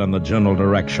start out in the general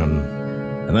direction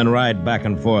and then ride back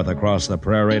and forth across the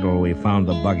prairie till we found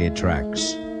the buggy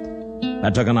tracks.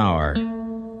 That took an hour,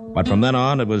 but from then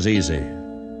on it was easy.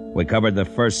 We covered the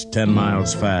first 10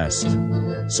 miles fast,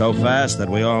 so fast that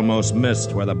we almost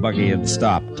missed where the buggy had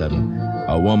stopped and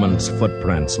a woman's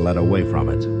footprints led away from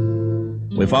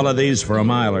it. We followed these for a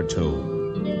mile or two,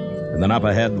 and then up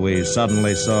ahead we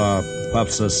suddenly saw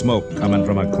puffs of smoke coming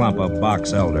from a clump of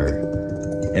box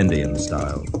elder, Indian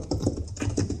style.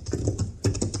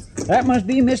 That must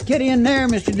be Miss Kitty in there,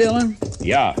 Mr. Dillon.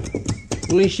 Yeah.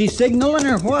 Well, is she signaling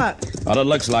or what? Well, it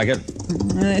looks like it.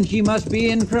 And she must be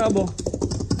in trouble.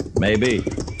 Maybe.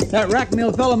 That rack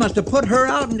mill fellow must have put her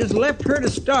out and just left her to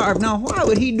starve. Now, why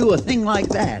would he do a thing like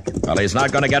that? Well, he's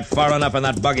not going to get far enough in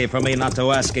that buggy for me not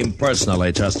to ask him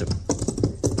personally, Chester.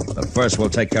 But first, we'll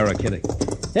take care of Kitty.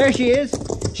 There she is.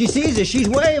 She sees us. She's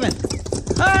waving.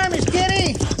 Hi, Miss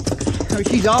Kitty. Oh,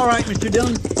 she's all right, Mr.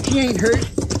 Dillon. She ain't hurt.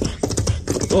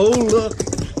 Oh, look.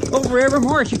 Over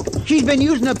evermore. She's been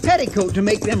using a petticoat to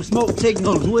make them smoke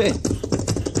signals with.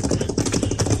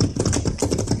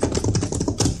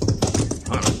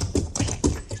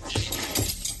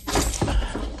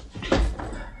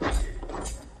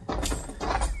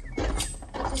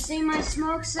 Did you see my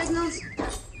smoke signals? Is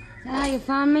that how you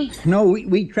found me? No,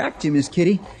 we tracked you, Miss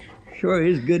Kitty. Sure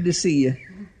is good to see you.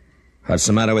 What's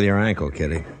the matter with your ankle,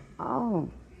 Kitty? Oh,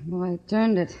 well, I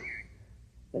turned it.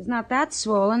 It's not that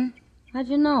swollen. How'd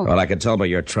you know? Well, I could tell by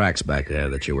your tracks back there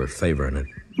that you were favoring it.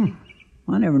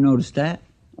 I never noticed that.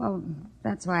 Well,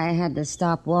 that's why I had to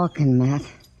stop walking, Matt.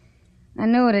 I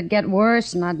knew it'd get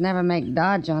worse and I'd never make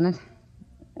dodge on it.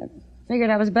 I figured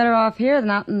I was better off here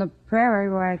than out in the prairie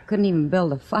where I couldn't even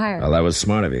build a fire. Well, that was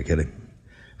smart of you, Kitty.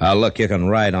 Look, you can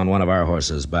ride on one of our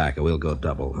horses back, and we'll go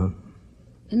double, huh?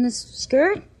 In this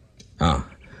skirt? Oh.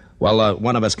 Well,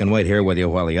 one of us can wait here with you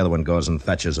while the other one goes and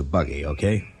fetches a buggy,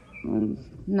 okay?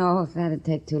 No, that'd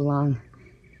take too long.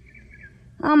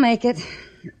 I'll make it.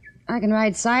 I can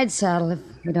ride side saddle if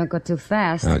we don't go too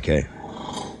fast. Okay.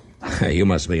 You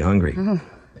must be hungry. Oh.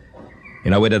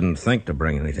 You know, we didn't think to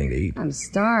bring anything to eat. I'm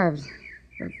starved.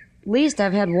 But at least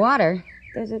I've had water.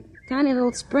 There's a tiny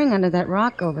little spring under that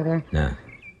rock over there. Yeah.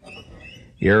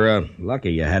 You're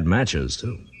lucky you had matches,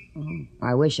 too. Oh,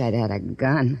 I wish I'd had a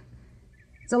gun.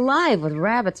 It's alive with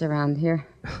rabbits around here.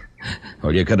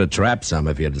 Well, you could have trapped some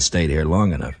if you'd stayed here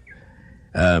long enough.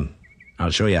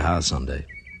 I'll show you how someday.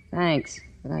 Thanks,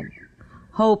 but I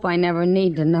hope I never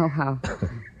need to know how.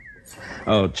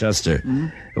 Oh, Chester,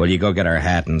 will you go get our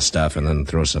hat and stuff and then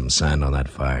throw some sand on that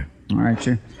fire? All right,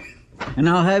 sir. And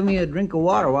I'll have me a drink of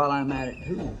water while I'm at it,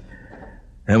 too.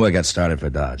 And we'll get started for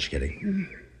Dodge, Kitty.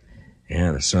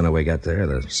 Yeah, the sooner we get there,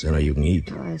 the sooner you can eat.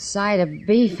 Well, a side of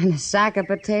beef and a sack of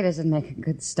potatoes would make a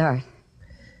good start.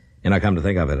 You know, come to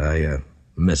think of it, I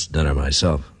missed dinner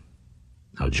myself.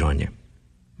 I'll join you.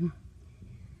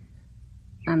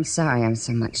 I'm sorry I'm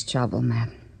so much trouble, Matt.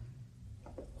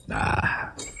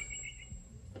 As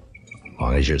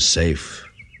long as you're safe.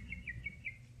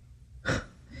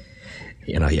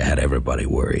 You know, you had everybody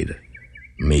worried.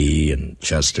 Me and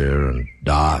Chester and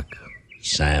Doc,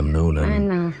 Sam Noonan. I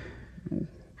know.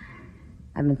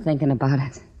 I've been thinking about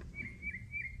it.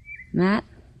 Matt?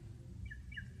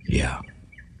 Yeah.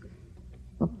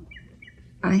 Well,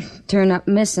 I turn up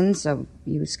missing, so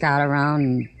you scout around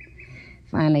and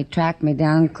finally track me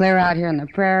down, clear out here in the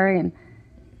prairie, and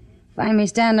find me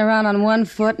standing around on one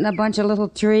foot in a bunch of little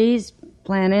trees,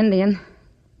 playing Indian.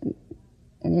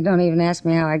 And you don't even ask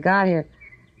me how I got here.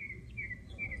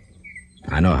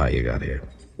 I know how you got here.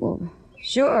 Well,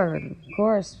 sure, of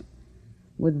course.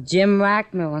 with Jim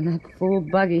Rackmill in that fool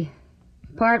buggy.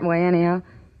 Part way, anyhow.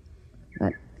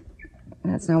 But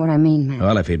that's not what I mean, man.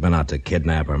 Well, if he'd been out to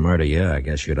kidnap or murder you, I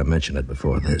guess you'd have mentioned it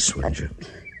before this, wouldn't you?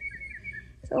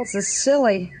 It's all so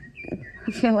silly.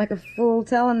 I feel like a fool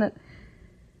telling that.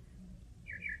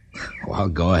 Well,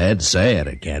 go ahead, say it.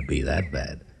 It can't be that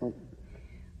bad.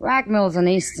 Rackmill's an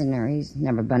Easterner. He's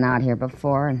never been out here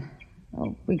before, and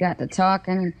we got to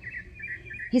talking, and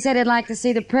he said he'd like to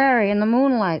see the prairie in the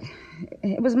moonlight.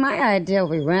 It was my idea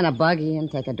we rent a buggy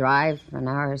and take a drive for an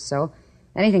hour or so.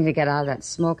 Anything to get out of that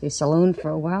smoky saloon for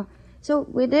a while. So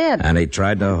we did. And he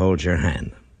tried to hold your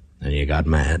hand, and you got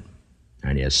mad,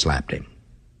 and you slapped him.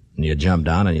 And you jumped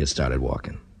down and you started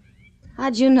walking.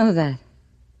 How'd you know that?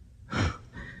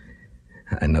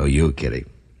 I know you, Kitty.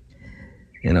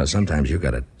 You know, sometimes you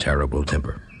got a terrible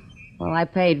temper. Well, I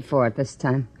paid for it this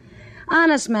time.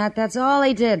 Honest, Matt, that's all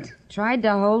he did. Tried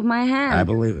to hold my hand. I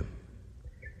believe it.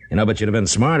 You know, but you'd have been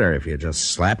smarter if you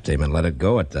just slapped him and let it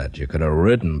go at that. You could have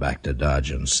ridden back to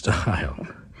Dodge in style.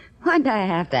 Why'd I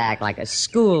have to act like a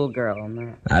schoolgirl,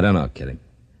 Matt? I don't know, Kitty.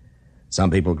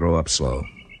 Some people grow up slow.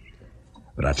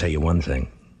 But I'll tell you one thing.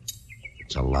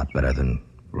 It's a lot better than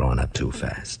growing up too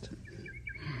fast.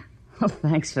 Well,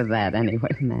 thanks for that anyway,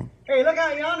 Matt. Hey, look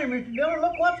out yonder, Mr. Dillon.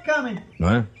 Look what's coming.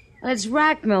 What? It's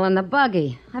Rackmill in the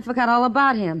buggy. I forgot all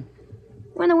about him.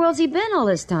 Where in the world's he been all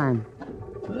this time?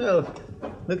 Well,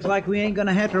 looks like we ain't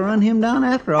gonna have to run him down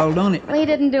after all, don't it? Well, he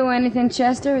didn't do anything,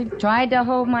 Chester. He tried to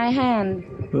hold my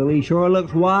hand. Well, he sure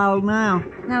looks wild now.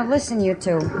 Now, listen, you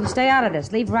two. You stay out of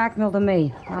this. Leave Rackmill to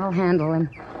me. I'll handle him.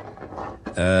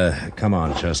 Come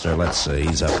on, Chester. Let's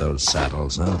ease up those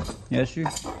saddles, huh? Yes, sir.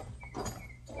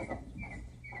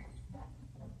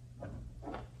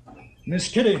 Miss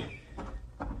Kitty.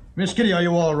 Miss Kitty, are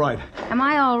you all right? Am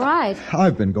I all right?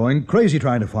 I've been going crazy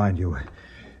trying to find you.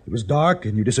 It was dark,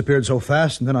 and you disappeared so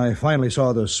fast, and then I finally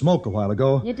saw the smoke a while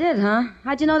ago. You did, huh?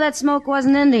 How'd you know that smoke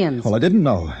wasn't Indians? Well, I didn't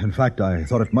know. In fact, I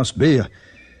thought it must be.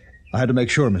 I had to make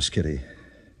sure, Miss Kitty.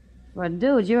 Well,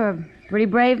 dude, you're a pretty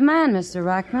brave man, Mr.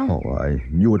 Rackmill. Oh, I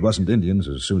knew it wasn't Indians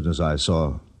as soon as I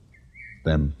saw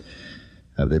them.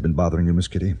 Have they been bothering you, Miss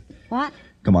Kitty? What?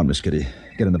 Come on, Miss Kitty.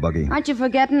 Get in the buggy. Aren't you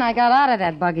forgetting I got out of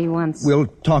that buggy once? We'll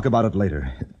talk about it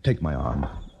later. Take my arm.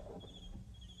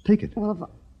 Take it. Well,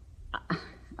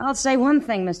 I'll say one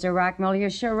thing, Mr. Rackmill. You're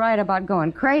sure right about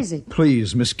going crazy.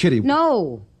 Please, Miss Kitty.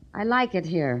 No. I like it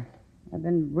here. I've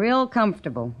been real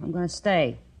comfortable. I'm going to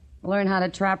stay. Learn how to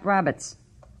trap rabbits.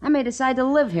 I may decide to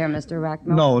live here, Mr.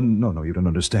 Rackmill. No, you don't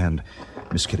understand.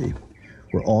 Miss Kitty,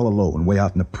 we're all alone, way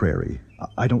out in the prairie.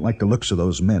 I don't like the looks of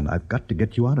those men. I've got to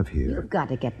get you out of here. You've got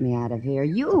to get me out of here.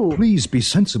 You. Please be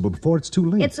sensible before it's too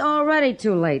late. It's already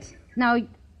too late. Now,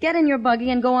 get in your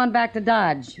buggy and go on back to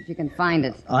Dodge, if you can find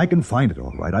it. I can find it,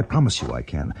 all right. I promise you I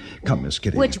can. Come, Miss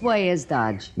Kitty. Which way is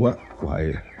Dodge? What?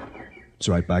 Why, it's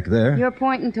right back there. You're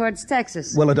pointing towards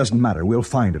Texas. Well, it doesn't matter. We'll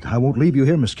find it. I won't leave you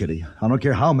here, Miss Kitty. I don't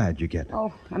care how mad you get.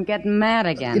 Oh, I'm getting mad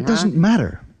again, It doesn't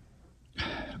matter.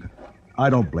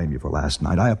 I don't blame you for last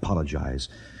night. I apologize.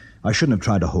 I shouldn't have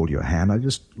tried to hold your hand. I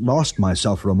just lost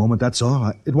myself for a moment, that's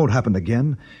all. It won't happen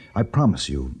again. I promise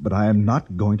you. But I am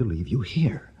not going to leave you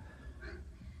here.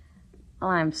 Oh,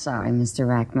 I'm sorry, Mr.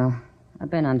 Rackmill.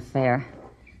 I've been unfair.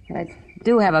 I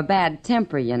do have a bad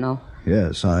temper, you know.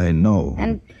 Yes, I know.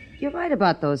 And you're right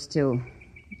about those two.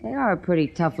 They are a pretty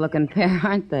tough-looking pair,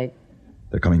 aren't they?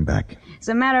 They're coming back. As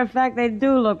a matter of fact, they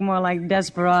do look more like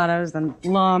desperados than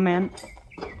lawmen.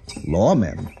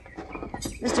 Lawmen?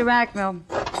 Mr. Rackmill,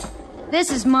 this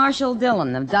is Marshal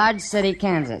Dillon of Dodge City,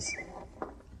 Kansas.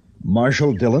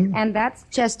 Marshal Dillon? And that's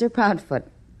Chester Proudfoot.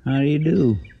 How do you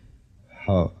do?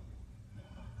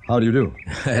 How do you do?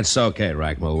 It's okay,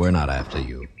 Rackmill. We're not after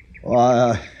you.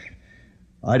 Well,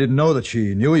 I didn't know that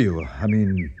she knew you. I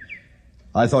mean,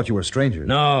 I thought you were strangers.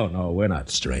 No, we're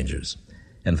not strangers.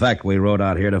 In fact, we rode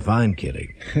out here to find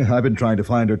Kitty. I've been trying to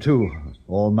find her, too.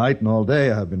 All night and all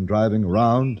day I've been driving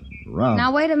around and around.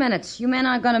 Now, wait a minute. You men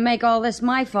aren't going to make all this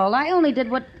my fault. I only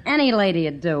did what any lady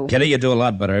would do. Kitty, you do a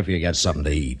lot better if you get something to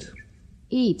eat.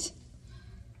 Eat?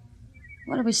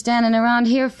 What are we standing around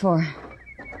here for?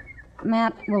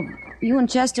 Matt, will you and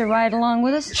Chester ride along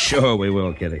with us? Sure we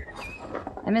will, Kitty.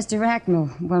 And Mr.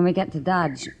 Rackmill, when we get to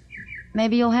Dodge,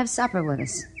 maybe you'll have supper with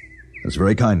us. That's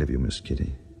very kind of you, Miss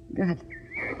Kitty. Good.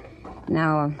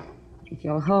 Now, if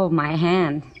you'll hold my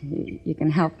hand, you can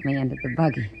help me into the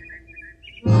buggy.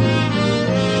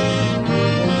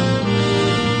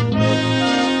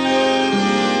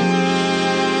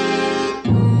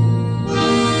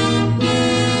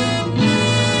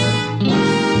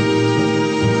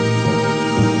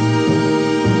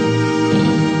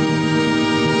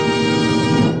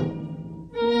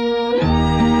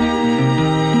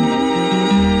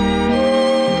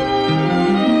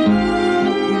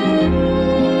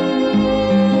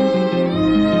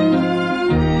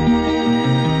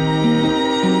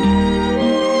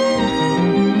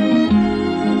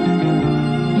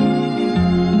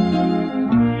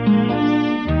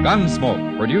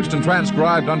 Gunsmoke, produced and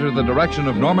transcribed under the direction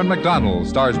of Norman MacDonald,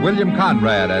 stars William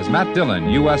Conrad as Matt Dillon,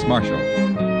 U.S. Marshal.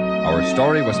 Our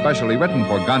story was specially written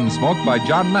for Gunsmoke by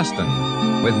John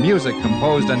Meston, with music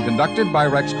composed and conducted by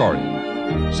Rex Corey.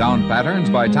 Sound patterns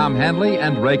by Tom Hanley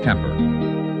and Ray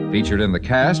Kemper. Featured in the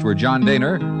cast were John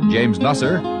Daner, James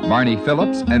Nusser, Barney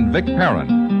Phillips, and Vic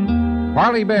Perrin.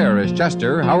 Parley Bear is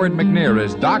Chester, Howard McNear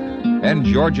is Doc, and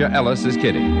Georgia Ellis is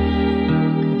Kitty.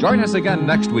 Join us again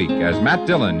next week as Matt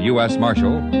Dillon, U.S.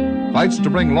 Marshal, fights to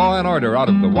bring law and order out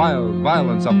of the wild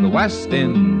violence of the West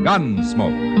in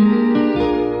Gunsmoke.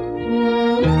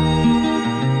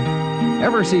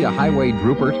 Ever see a highway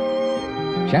droopert?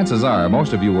 Chances are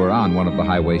most of you were on one of the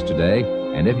highways today,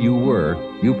 and if you were,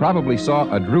 you probably saw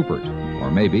a droopert, or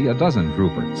maybe a dozen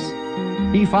drooperts.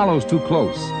 He follows too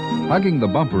close, hugging the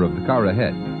bumper of the car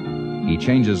ahead. He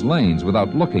changes lanes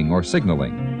without looking or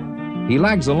signaling. He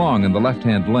lags along in the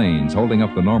left-hand lanes, holding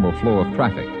up the normal flow of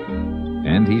traffic.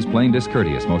 And he's plain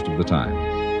discourteous most of the time.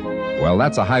 Well,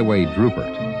 that's a highway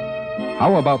droopert.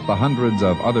 How about the hundreds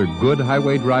of other good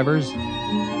highway drivers?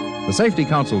 The Safety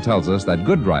Council tells us that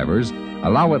good drivers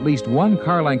allow at least one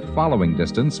car-length following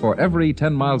distance for every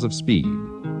 10 miles of speed.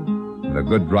 The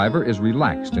good driver is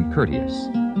relaxed and courteous.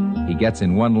 He gets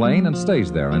in one lane and stays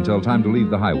there until time to leave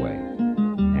the highway.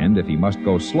 And if he must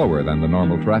go slower than the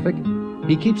normal traffic,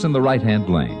 he keeps in the right-hand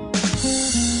lane.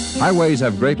 Highways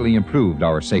have greatly improved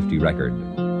our safety record.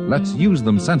 Let's use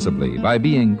them sensibly by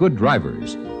being good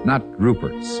drivers, not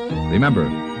drooperts. Remember,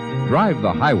 drive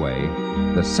the highway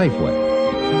the safe way.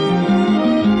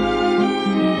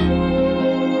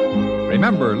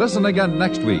 Remember, listen again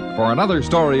next week for another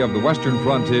story of the Western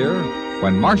frontier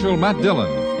when Marshal Matt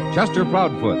Dillon, Chester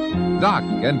Proudfoot, Doc,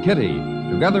 and Kitty,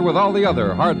 together with all the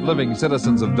other hard-living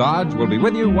citizens of Dodge, will be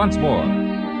with you once more.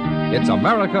 It's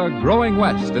America growing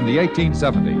west in the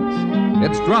 1870s.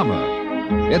 It's drama.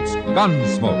 It's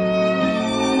Gunsmoke.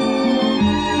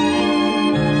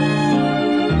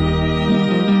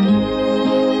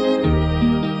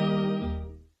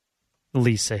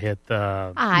 Lisa hit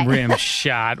the rim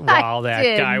shot while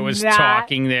that guy was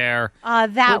talking there.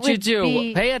 That What'd you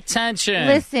do? Pay attention.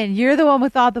 Listen, you're the one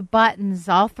with all the buttons,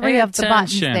 all three of the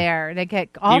buttons there. They get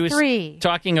all three.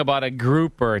 Talking about a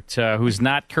groupert who's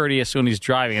not courteous when he's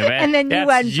driving. And then you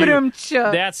went boom.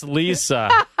 That's Lisa.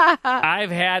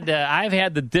 I've had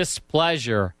the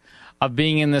displeasure of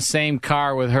being in the same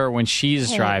car with her when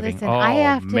she's driving. Listen, I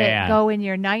have to go in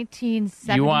your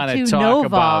 1972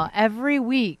 Nova every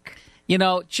week. You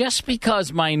know, just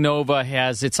because my Nova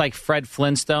it's like Fred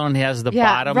Flintstone has the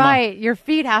bottom. Right. Your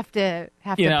feet have to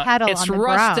pedal on the ground. It's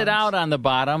rusted out on the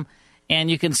bottom,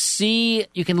 and you can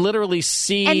literally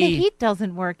see. And the heat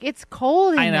doesn't work. It's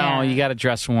cold in there. I know. You got to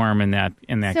dress warm in that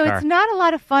car. So it's not a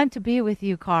lot of fun to be with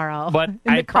you, Carl. But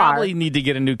I probably need to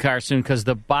get a new car soon because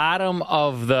the bottom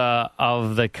of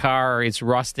the car is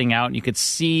rusting out, and you could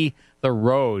see the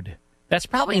road. That's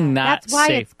probably not That's why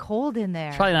safe. It's cold in there.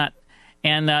 It's probably not.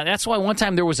 And that's why one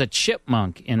time there was a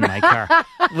chipmunk in my car.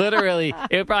 Literally,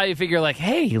 it would probably figure like,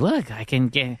 hey, look, I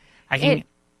can.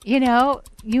 You know,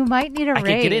 you might need a raise. I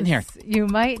can get in here. You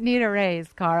might need a raise,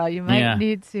 Carl. You might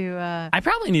need to. I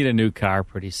probably need a new car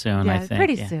pretty soon, I think.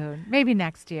 Pretty soon. Maybe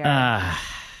next year.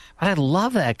 But I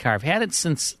love that car. I've had it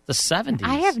since the 70s.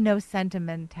 I have no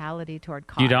sentimentality toward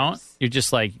cars. You don't? You're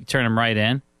just like, you turn them right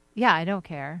in? Yeah, I don't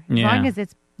care. As Yeah. long as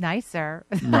it's nicer.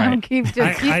 Right. keep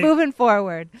moving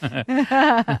forward.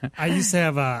 I used to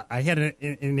have I had an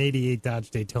 88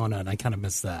 Dodge Daytona, and I kind of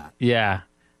miss that. Yeah.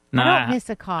 No, I don't miss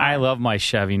a car. I love my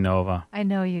Chevy Nova. I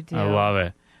know you do. I love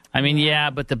it. I mean,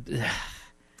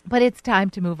 but it's time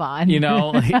to move on. You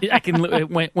know, I can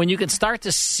when you can start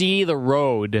to see the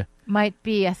road. Might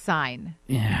be a sign.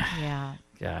 Yeah.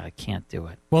 God, I can't do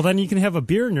it. Well, then you can have a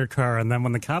beer in your car, and then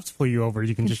when the cops pull you over,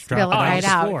 you can just drop it right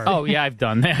out. Floor. Oh, yeah, I've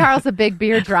done that. Carl's a big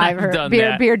beer driver,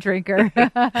 beer drinker.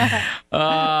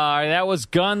 That was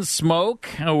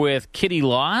Gunsmoke with Kitty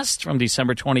Lost from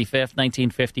December 25th,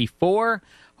 1954.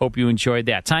 Hope you enjoyed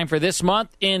that. Time for this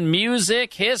month in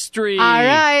music history. All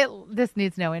right. This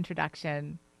needs no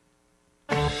introduction.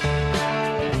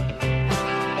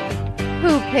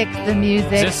 Who picks the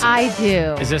music? I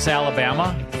do. Is this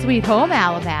Alabama? Sweet Home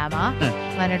Alabama.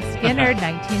 Leonard Skinner,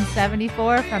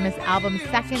 1974, from his album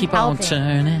Second Keep on Helping.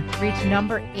 turning. Reached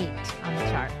number 8 on the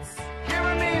charts.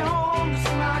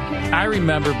 I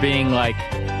remember being like,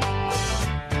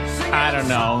 I don't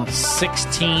know,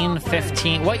 16,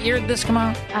 15. What year did this come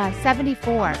out?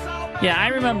 74. Yeah, I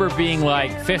remember being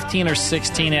like 15 or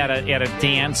 16 at a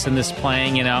dance and this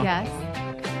playing, you know? Yes.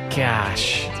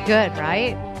 Gosh. It's good,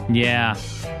 right? Yeah.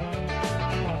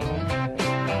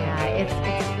 Yeah, it's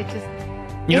just...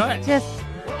 You know what? Just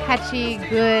catchy,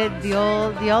 good. The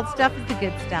old stuff is the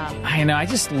good stuff. I know. I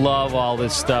just love all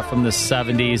this stuff from the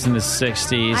 70s and the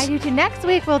 60s. I do too. Next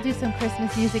week, we'll do some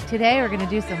Christmas music. Today, we're going to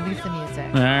do some Lisa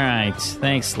music. All right.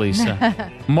 Thanks,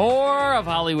 Lisa. More of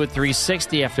Hollywood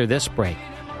 360 after this break.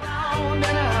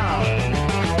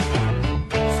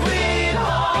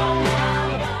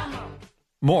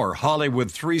 More Hollywood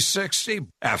 360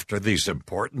 after these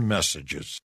important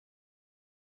messages.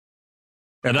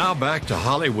 And now back to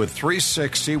Hollywood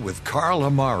 360 with Carl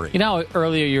Amari. You know,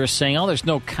 earlier you were saying, there's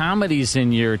no comedies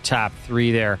in your top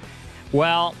 3 there.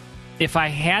 Well, if I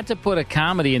had to put a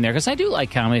comedy in there, because I do like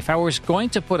comedy, if I was going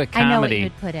to put a comedy, I know what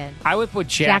you'd put in. I would put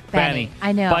Jack Benny.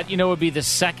 I know. But you know what would be the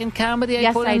second comedy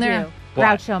I'd put in there? Yes,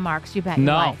 I do. Groucho Marx, you bet your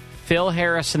life. Phil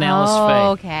Harris and Alice Faye.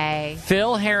 Okay.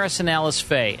 Phil Harris and Alice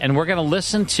Faye. And we're going to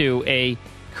listen to a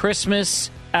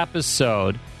Christmas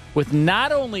episode with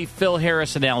not only Phil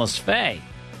Harris and Alice Faye,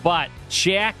 but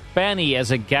Jack Benny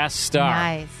as a guest star.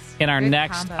 Nice. In our Good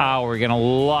next combo. hour. We're going to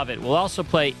love it. We'll also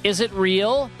play Is It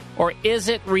Real or Is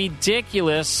It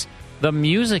Ridiculous? The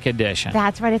music edition.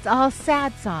 That's right. It's all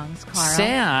sad songs, Carl.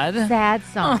 Sad? Sad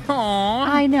songs. Aww.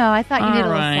 I know. I thought you all needed a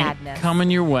little right. sadness. Coming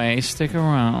your way. Stick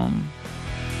around.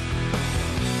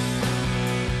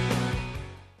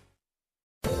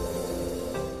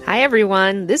 Hi,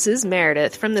 everyone. This is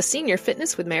Meredith from the Senior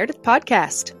Fitness with Meredith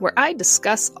podcast, where I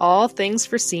discuss all things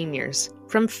for seniors.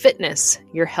 From fitness,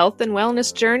 your health and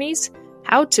wellness journeys,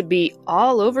 how to be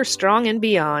all over strong and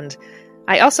beyond.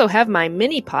 I also have my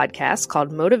mini podcast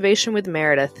called Motivation with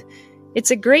Meredith.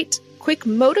 It's a great, quick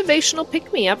motivational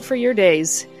pick-me-up for your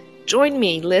days. Join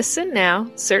me. Listen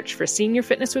now. Search for Senior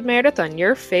Fitness with Meredith on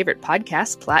your favorite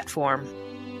podcast platform.